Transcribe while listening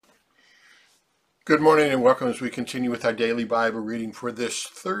Good morning and welcome as we continue with our daily Bible reading for this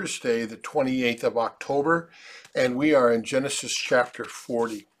Thursday, the 28th of October, and we are in Genesis chapter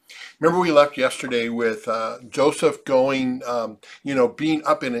 40. Remember we left yesterday with Joseph going, being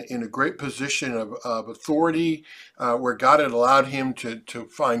up in a great position of authority where God had allowed him to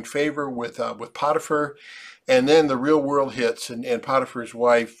find favor with Potiphar. And then the real world hits, and Potiphar's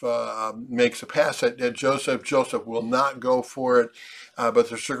wife makes a pass at Joseph. Joseph will not go for it, but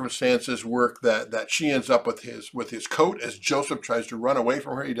the circumstances work that she ends up with his coat as Joseph tries to run away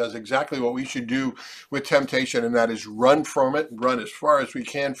from her. He does exactly what we should do with temptation, and that is run from it, run as far as we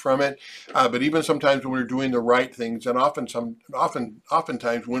can from it. But even sometimes when we're doing the right things, and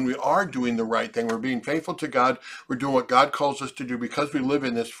oftentimes when we are doing the right thing, we're being faithful to God. We're doing what God calls us to do because we live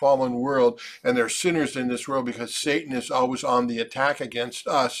in this fallen world, and there are sinners in this world because Satan is always on the attack against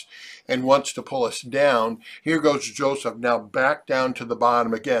us and wants to pull us down. Here goes Joseph now back down to the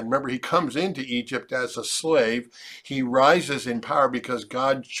bottom again. Remember, he comes into Egypt as a slave. He rises in power because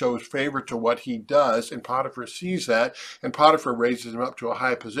God shows favor to what he does, and Potiphar sees that, and Potiphar raises him up to a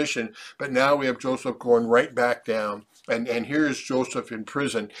high position. But now we have Joseph going right back down. And here is Joseph in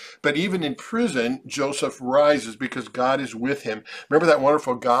prison. But even in prison, Joseph rises because God is with him. Remember that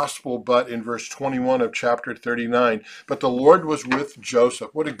wonderful gospel but in verse 21 of chapter 39. But the Lord was with Joseph.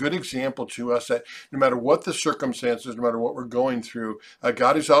 What a good example to us that no matter what the circumstances, no matter what we're going through,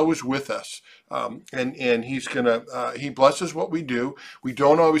 God is always with us. And he's he blesses what we do. We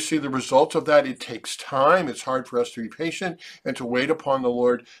don't always see the results of that. It takes time. It's hard for us to be patient and to wait upon the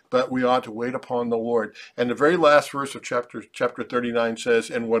Lord, but we ought to wait upon the Lord. And the very last verse of chapter 39 says,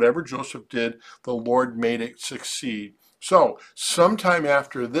 and whatever Joseph did, the Lord made it succeed. So sometime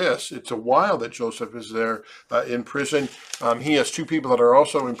after this, it's a while that Joseph is there in prison. He has two people that are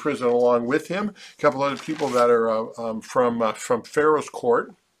also in prison along with him, a couple other people that are from Pharaoh's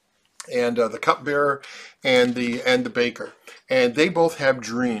court, and the cupbearer and the baker, and they both have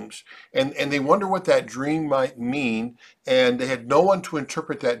dreams, and they wonder what that dream might mean, and they had no one to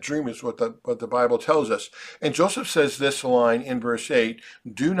interpret that dream, is what the Bible tells us. And Joseph says this line in verse 8,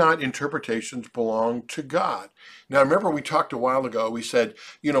 do not interpretations belong to God? Now remember, we talked a while ago, we said,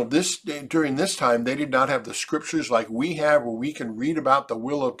 during this time they did not have the scriptures like we have, where we can read about the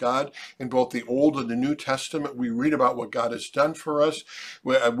will of God in both the Old and the New Testament. We read about what God has done for us.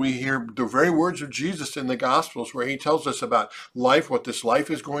 We hear the very words of Jesus in the Gospels, where he tells us about life, what this life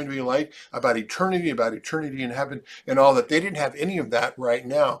is going to be like, about eternity in heaven, and all that. They didn't have any of that right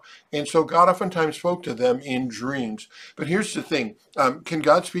now. And so God oftentimes spoke to them in dreams. But here's the thing. Can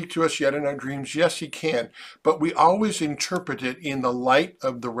God speak to us yet in our dreams? Yes, he can. But we always interpret it in the light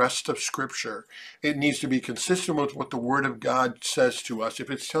of the rest of Scripture. It needs to be consistent with what the Word of God says to us. If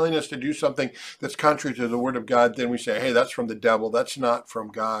it's telling us to do something that's contrary to the Word of God, then we say, hey, that's from the devil. That's not from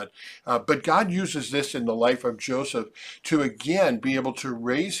God. But God uses this in the life of Joseph to again be able to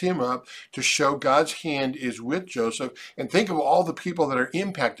raise him up, to show God's hand is with Joseph. And think of all the people that are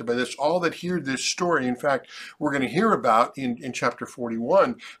impacted by this, all that hear this story. In fact, we're going to hear about in chapter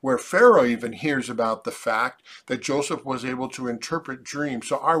 41, where Pharaoh even hears about the fact that Joseph was able to interpret dreams.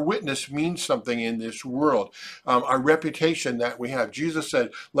 So our witness means something in this world. Our reputation that we have. Jesus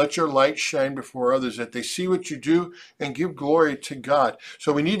said, let your light shine before others, that they see what you do and give glory to God.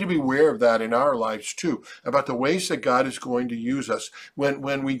 So we need to be aware of that in our lives too, about the ways that God is going to use us.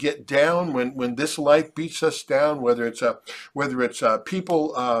 When we get down, when this life beats us down, whether it's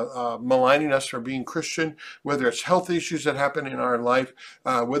people maligning us for being Christian, whether it's health issues that happen in our life,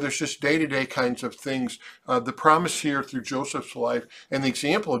 whether it's just day-to-day kinds of things, the promise here through Joseph's life and the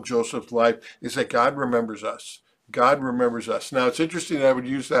example of Joseph's life is that God remembers us. God remembers us. Now, it's interesting that I would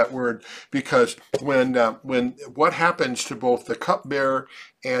use that word because when what happens to both the cupbearer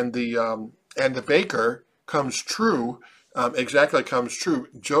and the baker comes true, exactly comes true.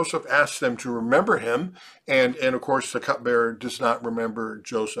 Joseph asks them to remember him, and of course the cupbearer does not remember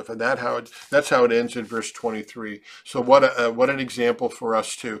Joseph, and that's how it ends in verse 23. So what an example for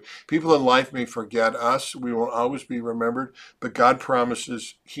us too. People in life may forget us. We won't always be remembered, but God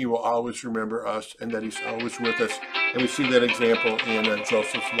promises he will always remember us and that he's always with us. And we see that example in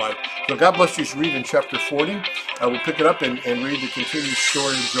Joseph's life. So God bless you. Read in chapter 40. We'll pick it up and read the continued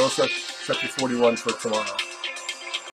story of Joseph, chapter 41 for tomorrow.